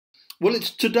Well,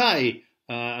 it's today,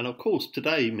 and of course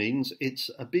today means it's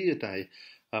a beer day.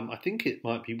 I think it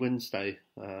might be Wednesday.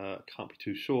 Can't be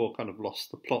too sure. Kind of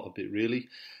lost the plot a bit, really.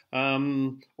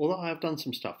 Although I have done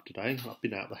some stuff today. I've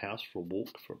been out of the house for a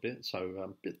walk for a bit, so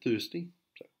I'm a bit thirsty.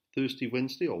 So Thirsty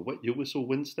Wednesday or Wet Your Whistle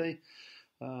Wednesday,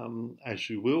 as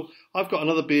you will. I've got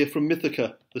another beer from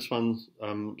Mythica. This one's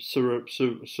Cerberus.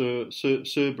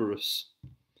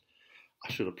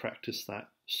 I should have practiced that.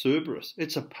 Cerberus.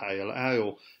 It's a pale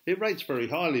ale. It rates very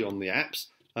highly on the apps,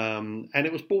 and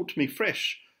it was brought to me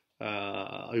fresh.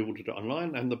 I ordered it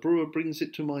online, and the brewer brings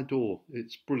it to my door.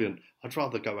 It's brilliant. I'd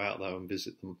rather go out though and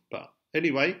visit them, but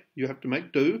anyway, you have to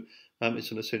make do.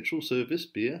 It's an essential service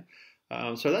beer.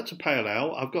 So that's a pale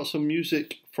ale. I've got some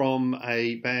music from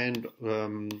a band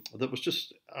that was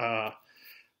just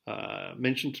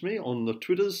mentioned to me on the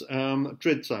Twitters.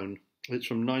 Dread Zone. It's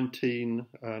from no,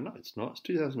 it's not. It's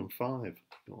 2005.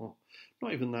 Oh,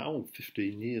 not even that old.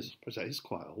 15 years. I suppose that is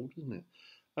quite old, isn't it?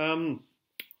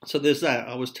 So there's that.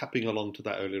 I was tapping along to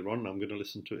that earlier on. I'm going to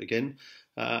listen to it again.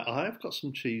 I have got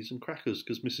some cheese and crackers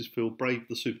because Mrs. Phil braved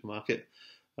the supermarket.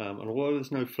 And although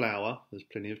there's no flour, there's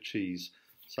plenty of cheese.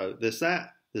 So there's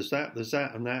that,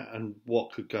 and that, and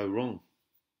what could go wrong?